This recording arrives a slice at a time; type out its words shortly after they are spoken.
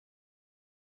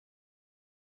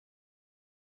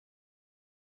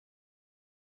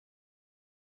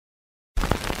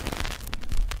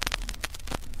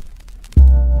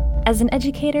As an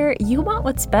educator, you want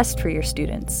what's best for your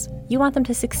students. You want them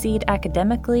to succeed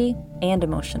academically and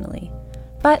emotionally.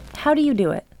 But how do you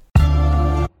do it?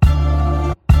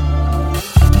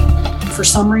 For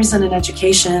some reason in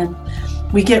education,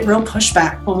 we get real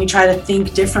pushback when we try to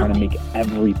think differently. To make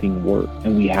everything work,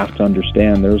 and we have to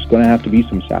understand there's going to have to be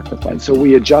some sacrifice. So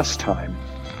we adjust time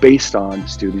based on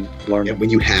student learning. And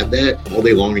when you have that all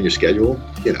day long in your schedule,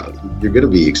 you're going to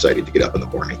be excited to get up in the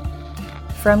morning.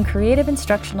 From creative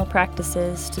instructional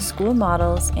practices to school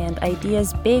models and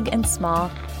ideas big and small,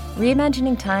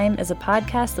 Reimagining Time is a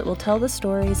podcast that will tell the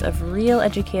stories of real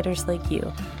educators like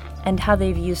you and how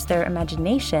they've used their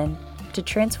imagination to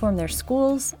transform their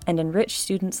schools and enrich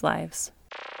students' lives.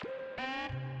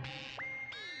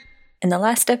 In the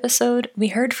last episode, we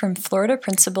heard from Florida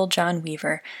Principal John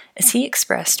Weaver as he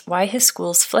expressed why his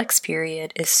school's flex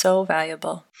period is so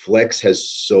valuable. Flex has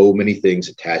so many things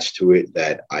attached to it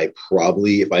that I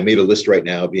probably, if I made a list right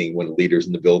now being one of the leaders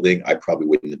in the building, I probably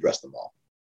wouldn't address them all,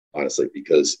 honestly,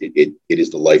 because it is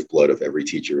the lifeblood of every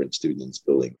teacher and student in this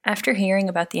building. After hearing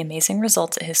about the amazing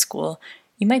results at his school,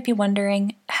 you might be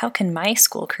wondering, how can my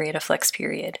school create a flex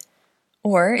period?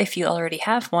 Or, if you already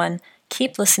have one,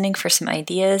 keep listening for some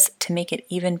ideas to make it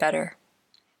even better.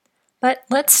 But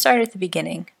let's start at the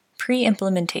beginning,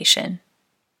 pre-implementation.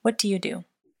 What do you do?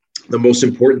 The most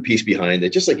important piece behind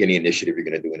it, just like any initiative you're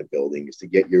going to do in a building, is to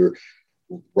get your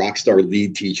rock star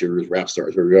lead teachers, rap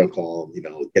stars, whatever you're going to call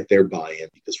them, get their buy-in,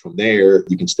 because from there,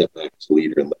 you can step back as a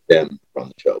leader and let them run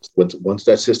the show. Once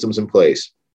that system's in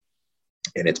place,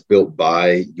 and it's built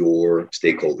by your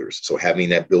stakeholders. So having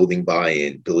that building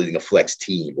buy-in, building a flex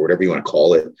team, or whatever you want to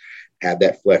call it, have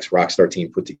that flex rockstar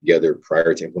team put together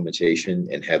prior to implementation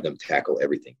and have them tackle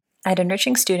everything. At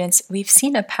Enriching Students, we've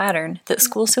seen a pattern that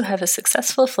schools who have a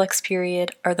successful flex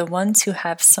period are the ones who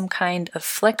have some kind of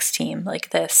flex team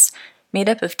like this, made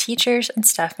up of teachers and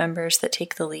staff members that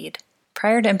take the lead.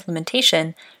 Prior to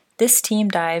implementation, this team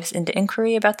dives into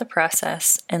inquiry about the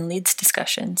process and leads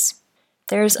discussions.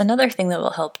 There's another thing that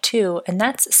will help too, and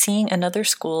that's seeing another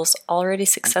school's already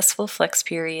successful flex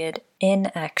period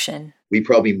in action. We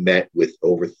probably met with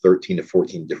over 13 to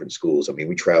 14 different schools. I mean,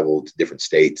 we traveled to different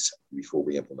states before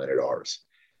we implemented ours.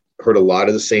 Heard a lot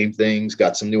of the same things,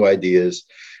 got some new ideas,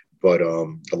 but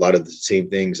a lot of the same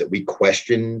things that we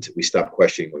questioned, we stopped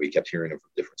questioning when we kept hearing them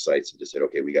from different sites and just said,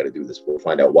 okay, we got to do this. We'll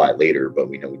find out why later, but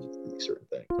we know we need to do these certain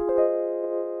things.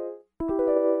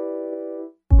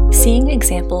 Seeing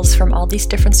examples from all these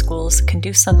different schools can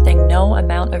do something no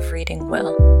amount of reading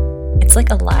will. It's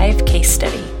like a live case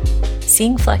study.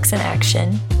 Seeing Flex in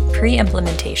action,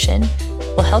 pre-implementation,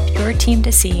 will help your team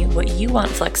to see what you want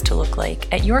Flex to look like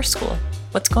at your school,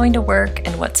 what's going to work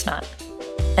and what's not.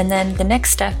 And then the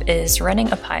next step is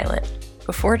running a pilot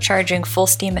before charging full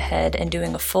steam ahead and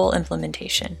doing a full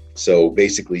implementation. So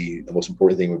basically, the most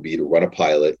important thing would be to run a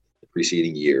pilot the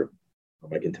preceding year.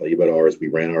 I can tell you about ours. We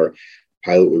ran our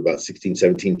pilot with about 16,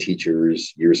 17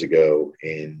 teachers years ago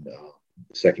in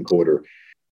the second quarter.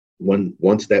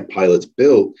 Once that pilot's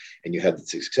built and you have the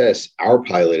success, our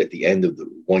pilot at the end of the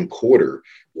one quarter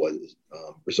was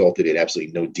resulted in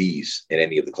absolutely no D's in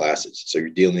any of the classes. So you're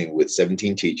dealing with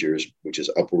 17 teachers, which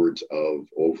is upwards of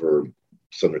over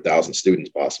 100,000 students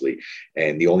possibly.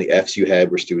 And the only F's you had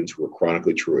were students who were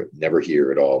chronically truant, never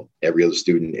here at all. Every other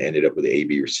student ended up with an A,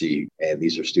 B, or C. And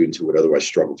these are students who would otherwise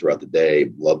struggle throughout the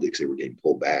day, loved it because they were getting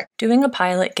pulled back. Doing a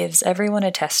pilot gives everyone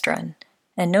a test run,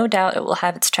 and no doubt it will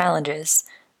have its challenges,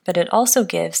 but it also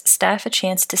gives staff a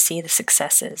chance to see the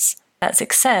successes. That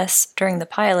success during the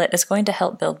pilot is going to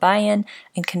help build buy-in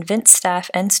and convince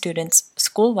staff and students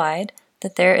school-wide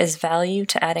that there is value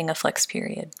to adding a flex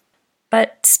period.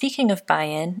 But speaking of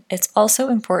buy-in, it's also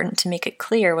important to make it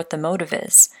clear what the motive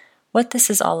is, what this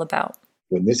is all about.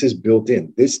 When this is built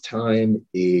in, this time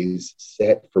is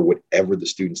set for whatever the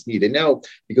students need. And now,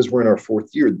 because we're in our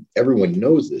fourth year, everyone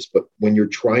knows this, but when you're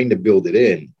trying to build it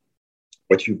in,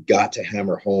 what you've got to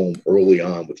hammer home early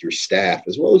on with your staff,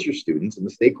 as well as your students and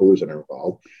the stakeholders that are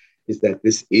involved, is that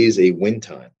this is a win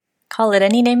time. Call it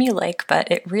any name you like, but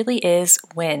it really is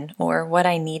win, or what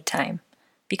I need time,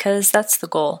 because that's the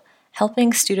goal,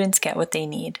 helping students get what they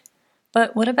need.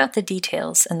 But what about the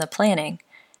details and the planning?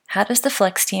 How does the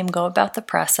Flex team go about the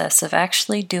process of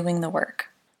actually doing the work?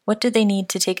 What do they need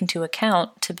to take into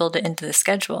account to build it into the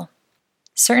schedule?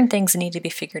 Certain things need to be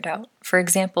figured out. For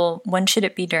example, when should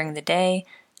it be during the day?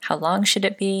 How long should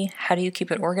it be? How do you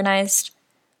keep it organized?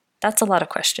 That's a lot of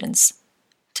questions.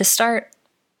 To start,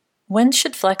 when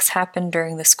should Flex happen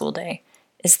during the school day?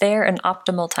 Is there an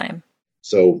optimal time?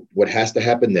 So what has to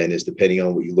happen then is, depending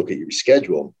on what you look at your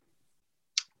schedule,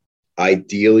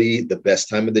 Ideally, the best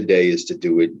time of the day is to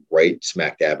do it right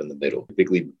smack dab in the middle.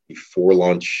 Typically before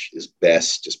lunch is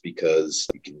best just because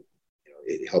you can,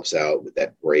 it helps out with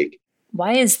that break.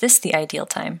 Why is this the ideal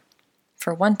time?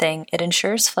 For one thing, it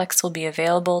ensures Flex will be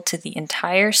available to the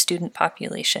entire student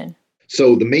population.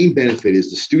 So the main benefit is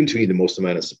the students who need the most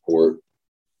amount of support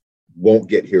won't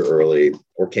get here early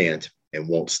or can't, and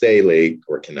won't stay late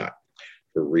or cannot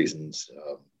for reasons.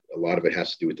 A lot of it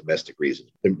has to do with domestic reasons.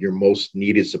 Your most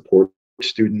needed support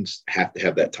students have to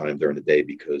have that time during the day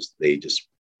because they just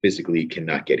physically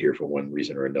cannot get here for one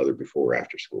reason or another before or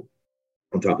after school.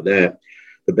 On top of that,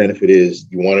 the benefit is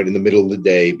you want it in the middle of the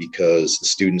day because the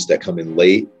students that come in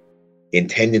late,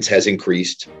 attendance has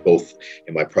increased, both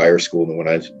in my prior school and the one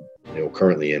I'm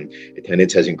currently in.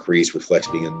 Attendance has increased with Flex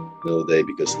being in the middle of the day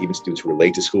because even students who are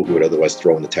late to school who would otherwise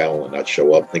throw in the towel and not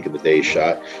show up thinking the day is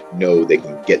shot, know they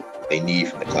can get what they need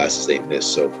from the classes they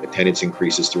miss. So attendance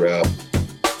increases throughout.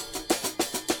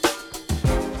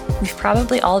 We've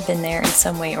probably all been there in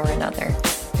some way or another.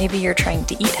 Maybe you're trying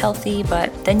to eat healthy,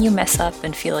 but then you mess up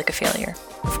and feel like a failure.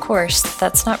 Of course,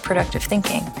 that's not productive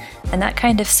thinking, and that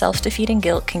kind of self-defeating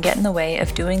guilt can get in the way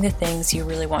of doing the things you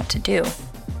really want to do.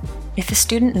 If a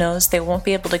student knows they won't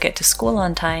be able to get to school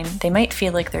on time, they might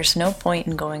feel like there's no point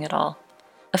in going at all.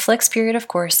 A flex period, of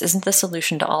course, isn't the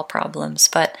solution to all problems,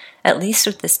 but at least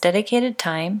with this dedicated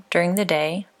time during the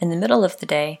day, in the middle of the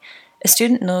day, a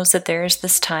student knows that there is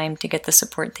this time to get the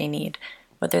support they need,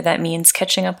 whether that means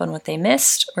catching up on what they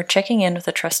missed or checking in with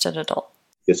a trusted adult.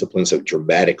 Disciplines have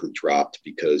dramatically dropped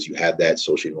because you have that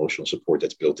social emotional support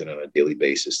that's built in on a daily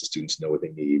basis. The students know what they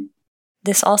need.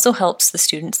 This also helps the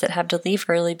students that have to leave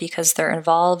early because they're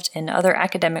involved in other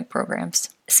academic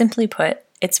programs. Simply put,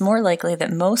 it's more likely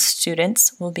that most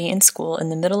students will be in school in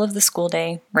the middle of the school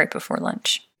day, right before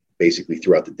lunch. Basically,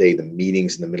 throughout the day, the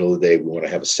meetings in the middle of the day, we want to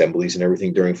have assemblies and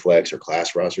everything during Flex or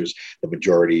class rosters. The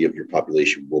majority of your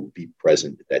population will be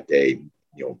present that day,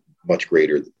 much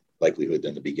greater likelihood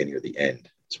than the beginning or the end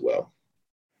as well.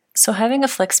 So having a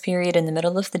flex period in the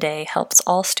middle of the day helps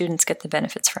all students get the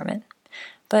benefits from it.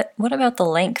 But what about the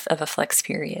length of a flex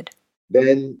period?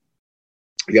 Then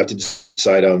you have to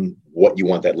decide on what you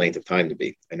want that length of time to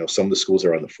be. I know some of the schools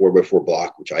are on the 4x4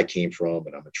 block, which I came from,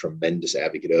 and I'm a tremendous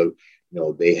advocate of.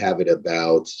 They have it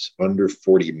about under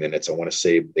 40 minutes. I want to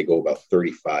say they go about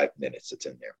 35 minutes. It's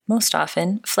in there. Most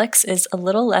often, flex is a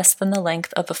little less than the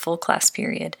length of a full class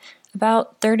period,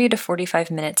 about 30 to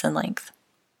 45 minutes in length.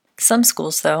 Some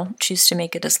schools, though, choose to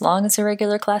make it as long as a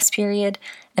regular class period,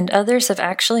 and others have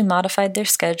actually modified their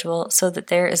schedule so that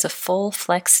there is a full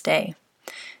flex day.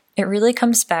 It really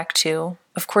comes back to,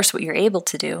 of course, what you're able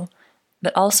to do,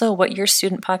 but also what your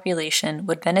student population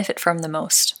would benefit from the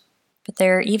most. But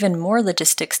there are even more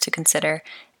logistics to consider,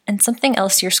 and something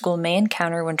else your school may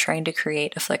encounter when trying to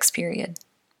create a flex period: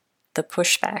 the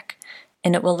pushback.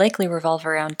 And it will likely revolve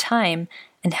around time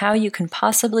and how you can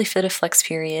possibly fit a flex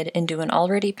period into an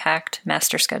already packed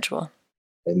master schedule.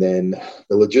 And then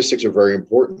the logistics are very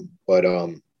important, but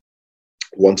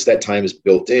once that time is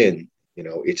built in,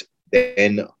 it's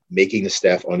then making the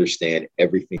staff understand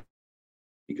everything,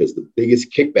 because the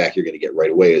biggest kickback you're going to get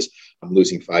right away is I'm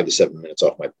losing 5 to 7 minutes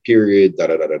off my period,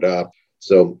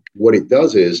 So what it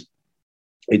does is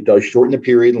it does shorten the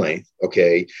period length,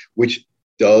 okay, which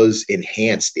does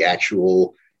enhance the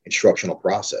actual instructional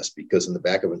process, because in the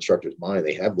back of instructors' mind,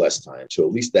 they have less time. So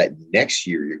at least that next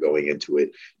year you're going into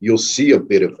it, you'll see a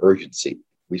bit of urgency.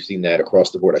 We've seen that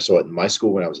across the board. I saw it in my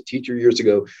school when I was a teacher years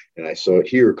ago, and I saw it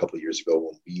here a couple of years ago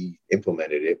when we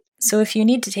implemented it. So if you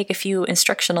need to take a few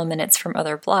instructional minutes from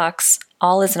other blocks,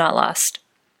 all is not lost.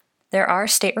 There are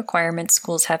state requirements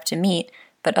schools have to meet,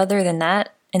 but other than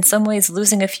that, in some ways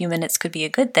losing a few minutes could be a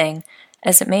good thing,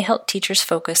 as it may help teachers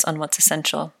focus on what's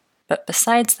essential. But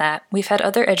besides that, we've had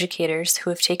other educators who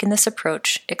have taken this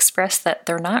approach express that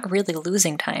they're not really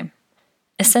losing time.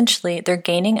 Essentially, they're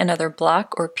gaining another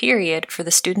block or period for the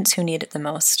students who need it the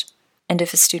most. And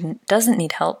if a student doesn't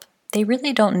need help, they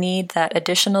really don't need that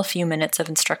additional few minutes of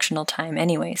instructional time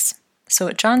anyways. So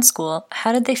at John's school,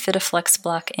 how did they fit a flex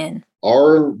block in?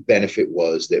 Our benefit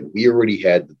was that we already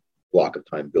had the block of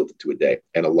time built into a day,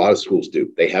 and a lot of schools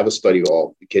do. They have a study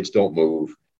hall. The kids don't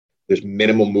move. There's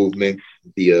minimal movement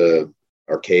via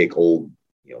archaic old,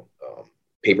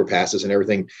 paper passes and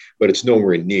everything, but it's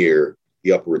nowhere near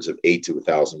the upwards of 8 to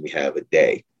 1,000 we have a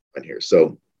day on here.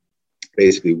 So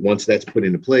basically, once that's put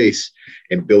into place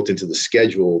and built into the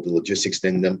schedule, the logistics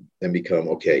then become,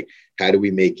 okay, how do we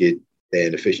make it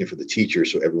then efficient for the teacher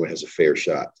so everyone has a fair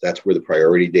shot? That's where the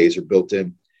priority days are built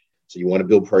in. So you want to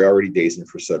build priority days in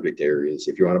for subject areas.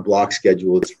 If you're on a block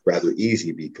schedule, it's rather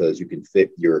easy because you can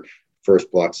fit your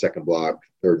first block, second block,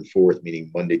 third and fourth,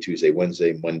 meaning Monday, Tuesday,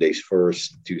 Wednesday, Mondays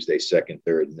first, Tuesday, second,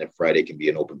 third, and then Friday can be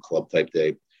an open club type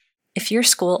day. If your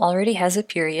school already has a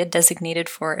period designated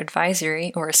for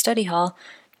advisory or a study hall,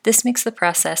 this makes the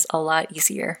process a lot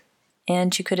easier.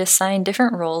 And you could assign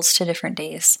different roles to different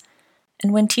days.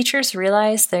 And when teachers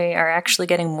realize they are actually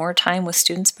getting more time with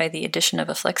students by the addition of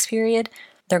a flex period,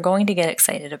 they're going to get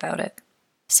excited about it.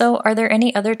 So, are there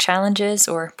any other challenges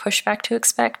or pushback to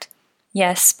expect?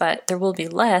 Yes, but there will be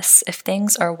less if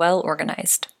things are well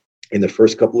organized. In the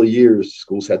first couple of years,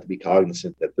 schools have to be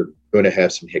cognizant that they're going to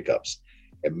have some hiccups.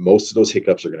 And most of those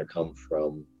hiccups are going to come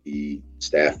from the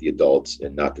staff, the adults,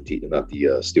 and not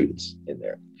the students in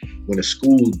there. When a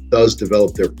school does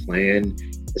develop their plan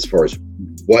as far as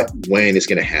when is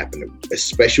going to happen,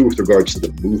 especially with regards to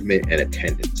the movement and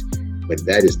attendance, when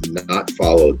that is not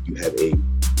followed, you have a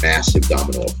massive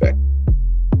domino effect.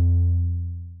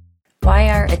 Why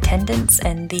are attendance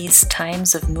and these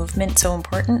times of movement so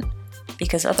important?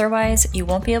 Because otherwise, you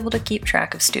won't be able to keep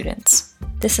track of students.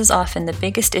 This is often the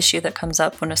biggest issue that comes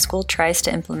up when a school tries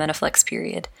to implement a flex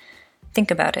period. Think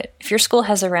about it. If your school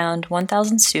has around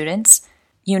 1,000 students,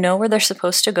 you know where they're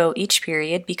supposed to go each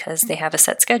period because they have a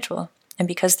set schedule and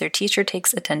because their teacher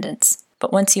takes attendance.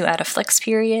 But once you add a flex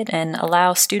period and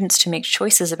allow students to make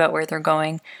choices about where they're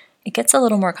going, it gets a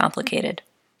little more complicated.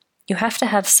 You have to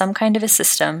have some kind of a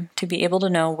system to be able to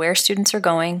know where students are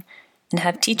going and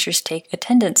have teachers take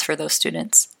attendance for those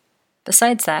students.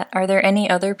 Besides that, are there any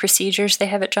other procedures they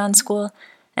have at John's school?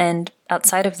 And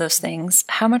outside of those things,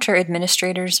 how much are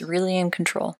administrators really in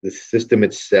control? The system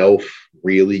itself,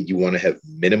 really, you want to have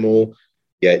minimal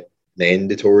yet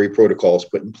mandatory protocols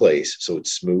put in place so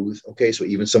it's smooth. Okay, so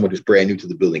even someone who's brand new to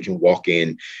the building can walk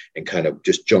in and kind of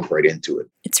just jump right into it.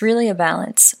 It's really a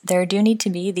balance. There do need to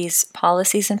be these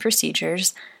policies and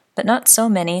procedures, but not so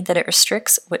many that it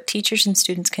restricts what teachers and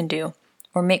students can do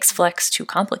or makes flex too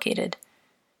complicated.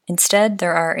 Instead,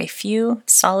 there are a few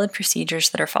solid procedures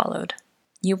that are followed.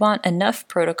 You want enough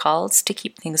protocols to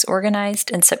keep things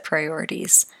organized and set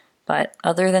priorities. But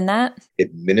other than that,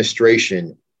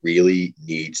 administration really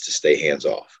needs to stay hands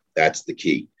off. That's the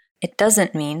key. It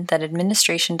doesn't mean that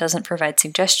administration doesn't provide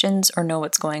suggestions or know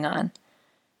what's going on.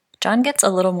 John gets a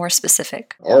little more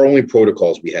specific. Our only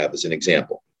protocols we have is an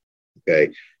example.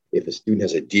 Okay, if a student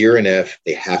has a D or an F,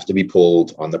 they have to be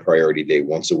pulled on the priority day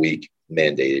once a week,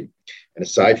 mandated. And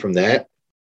aside from that,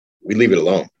 we leave it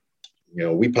alone. You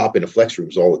know, we pop into flex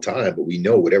rooms all the time, but we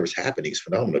know whatever's happening is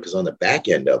phenomenal because on the back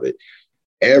end of it,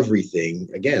 everything,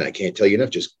 again, I can't tell you enough,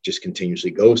 just continuously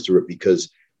goes through it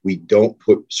because we don't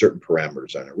put certain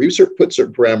parameters on it. We put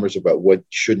certain parameters about what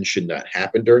should and should not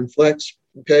happen during flex,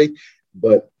 okay?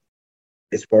 But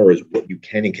as far as what you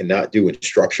can and cannot do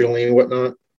instructionally and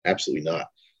whatnot, absolutely not.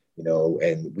 You know,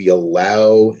 and we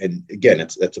allow, and again,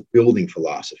 that's a building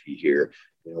philosophy here.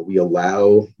 You know, we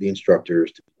allow the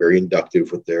instructors to be very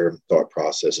inductive with their thought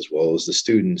process as well as the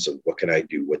students of what can I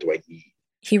do? What do I need?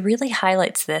 He really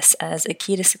highlights this as a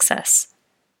key to success.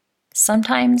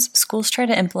 Sometimes schools try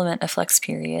to implement a flex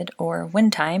period or win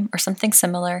time or something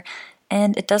similar,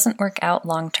 and it doesn't work out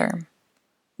long term.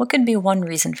 What could be one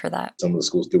reason for that? Some of the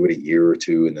schools do it a year or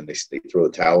two and then they throw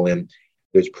the towel in.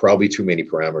 There's probably too many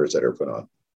parameters that are put on,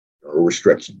 or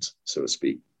restrictions, so to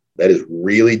speak. That is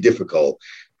really difficult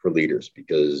for leaders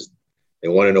because they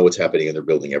want to know what's happening in their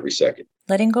building every second.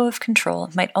 Letting go of control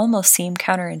might almost seem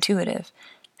counterintuitive.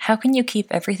 How can you keep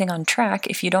everything on track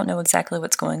if you don't know exactly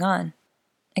what's going on?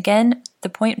 Again, the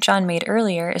point John made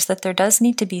earlier is that there does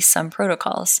need to be some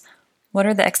protocols. What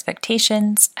are the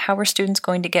expectations? How are students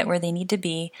going to get where they need to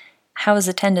be? How is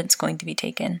attendance going to be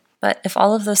taken? But if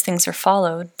all of those things are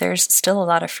followed, there's still a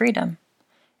lot of freedom.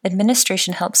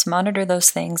 Administration helps monitor those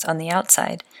things on the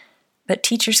outside, but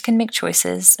teachers can make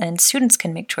choices and students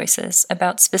can make choices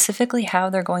about specifically how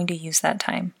they're going to use that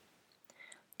time.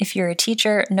 If you're a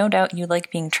teacher, no doubt you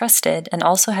like being trusted and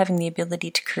also having the ability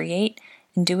to create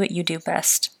and do what you do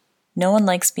best. No one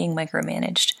likes being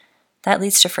micromanaged. That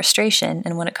leads to frustration,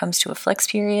 and when it comes to a flex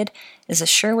period, is a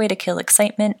sure way to kill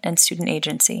excitement and student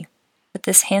agency. But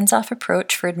this hands-off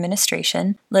approach for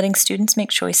administration, letting students make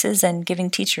choices and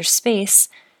giving teachers space,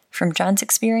 from John's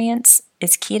experience,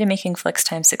 is key to making flex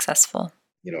time successful.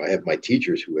 You know, I have my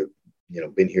teachers who have,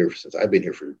 been here since I've been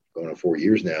here for going on 4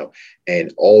 years now,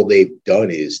 and all they've done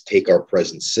is take our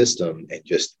present system and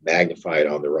just magnify it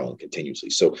on their own continuously.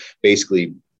 So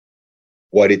basically,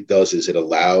 what it does is it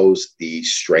allows the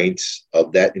strengths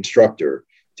of that instructor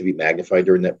to be magnified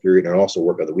during that period and also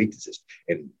work on the weaknesses.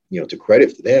 And, to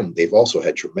credit to them, they've also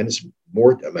had tremendous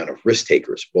more amount of risk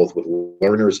takers, both with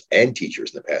learners and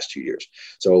teachers in the past 2 years.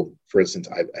 So, for instance,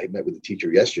 I met with a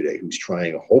teacher yesterday who's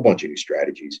trying a whole bunch of new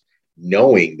strategies.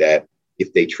 knowing that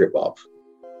if they trip up,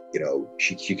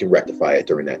 she can rectify it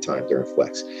during that time, during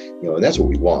flex. And that's what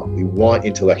we want. We want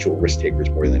intellectual risk takers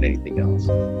more than anything else.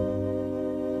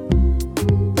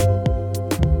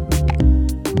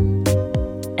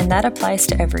 And that applies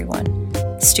to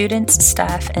everyone, students,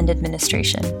 staff, and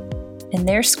administration. In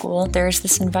their school, there is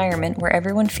this environment where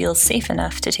everyone feels safe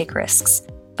enough to take risks.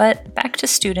 But back to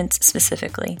students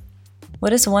specifically.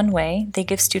 What is one way they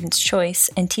give students choice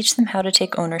and teach them how to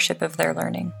take ownership of their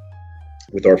learning?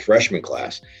 With our freshman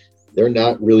class, they're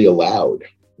not really allowed.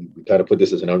 We kind of put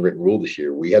this as an unwritten rule this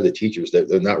year. We have the teachers that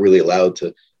they're not really allowed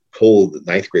to pull the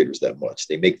ninth graders that much.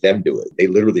 They make them do it. They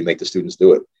literally make the students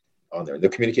do it on there. And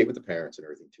they'll communicate with the parents and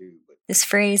everything too. This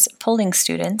phrase, pulling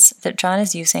students, that John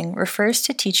is using refers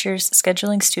to teachers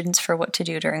scheduling students for what to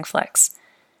do during flex.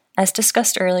 As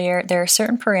discussed earlier, there are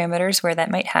certain parameters where that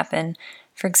might happen.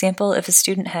 For example, if a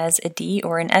student has a D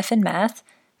or an F in math,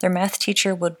 their math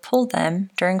teacher would pull them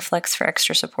during flex for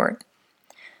extra support.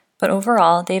 But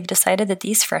overall, they've decided that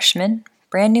these freshmen,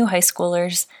 brand new high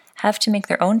schoolers, have to make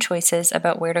their own choices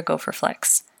about where to go for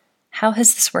flex. How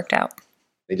has this worked out?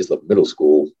 They just left middle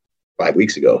school 5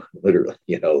 weeks ago, literally,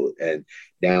 and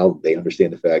now they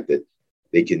understand the fact that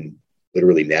they can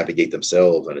literally navigate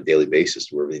themselves on a daily basis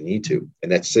to wherever they need to.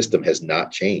 And that system has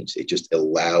not changed. It just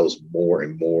allows more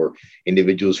and more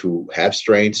individuals who have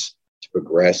strengths to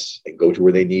progress and go to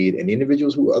where they need. And the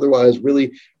individuals who otherwise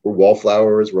really were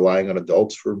wallflowers, relying on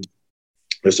adults for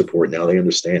their support, now they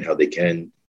understand how they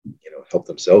can, help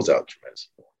themselves out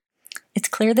tremendously. It's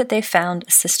clear that they've found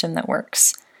a system that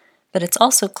works. But it's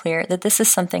also clear that this is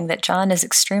something that John is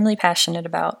extremely passionate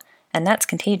about, and that's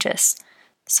contagious.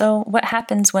 So what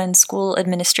happens when school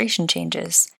administration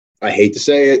changes? I hate to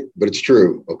say it, but it's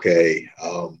true, okay?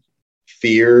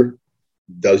 Fear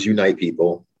does unite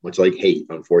people, much like hate,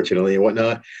 unfortunately, and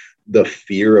whatnot. The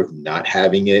fear of not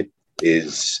having it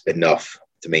is enough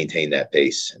to maintain that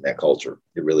pace and that culture.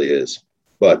 It really is.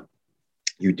 But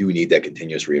you do need that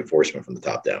continuous reinforcement from the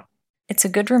top down. It's a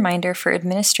good reminder for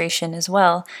administration as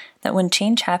well that when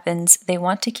change happens, they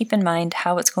want to keep in mind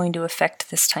how it's going to affect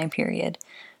this time period.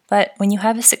 But when you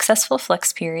have a successful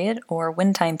flex period or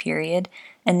win time period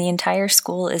and the entire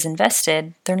school is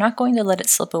invested, they're not going to let it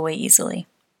slip away easily.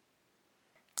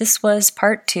 This was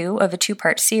part 2 of a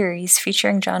 2-part series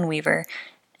featuring John Weaver,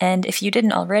 and if you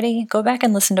didn't already, go back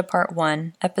and listen to part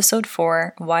 1, episode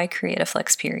 4, Why Create a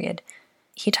Flex Period.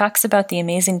 He talks about the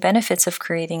amazing benefits of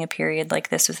creating a period like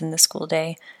this within the school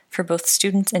day for both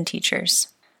students and teachers.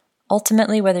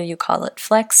 Ultimately, whether you call it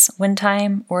flex, win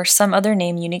time, or some other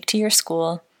name unique to your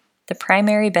school, the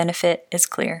primary benefit is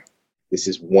clear. This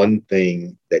is one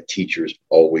thing that teachers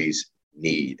always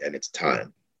need, and it's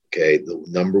time. Okay, the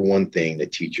number one thing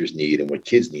that teachers need and what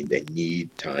kids need, they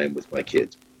need time with my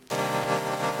kids.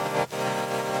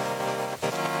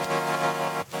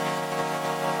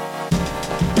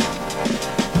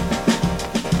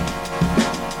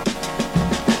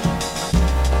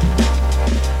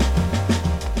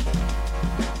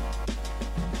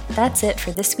 That's it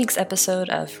for this week's episode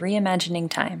of Reimagining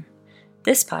Time.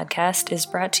 This podcast is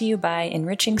brought to you by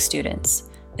Enriching Students,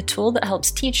 a tool that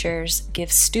helps teachers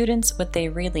give students what they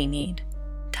really need: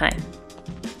 time.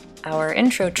 Our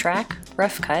intro track,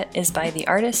 Rough Cut, is by the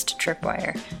artist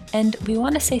Tripwire, and we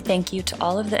want to say thank you to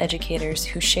all of the educators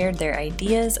who shared their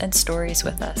ideas and stories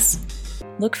with us.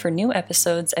 Look for new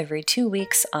episodes every 2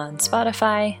 weeks on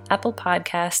Spotify, Apple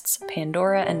Podcasts,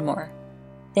 Pandora, and more.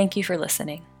 Thank you for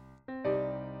listening.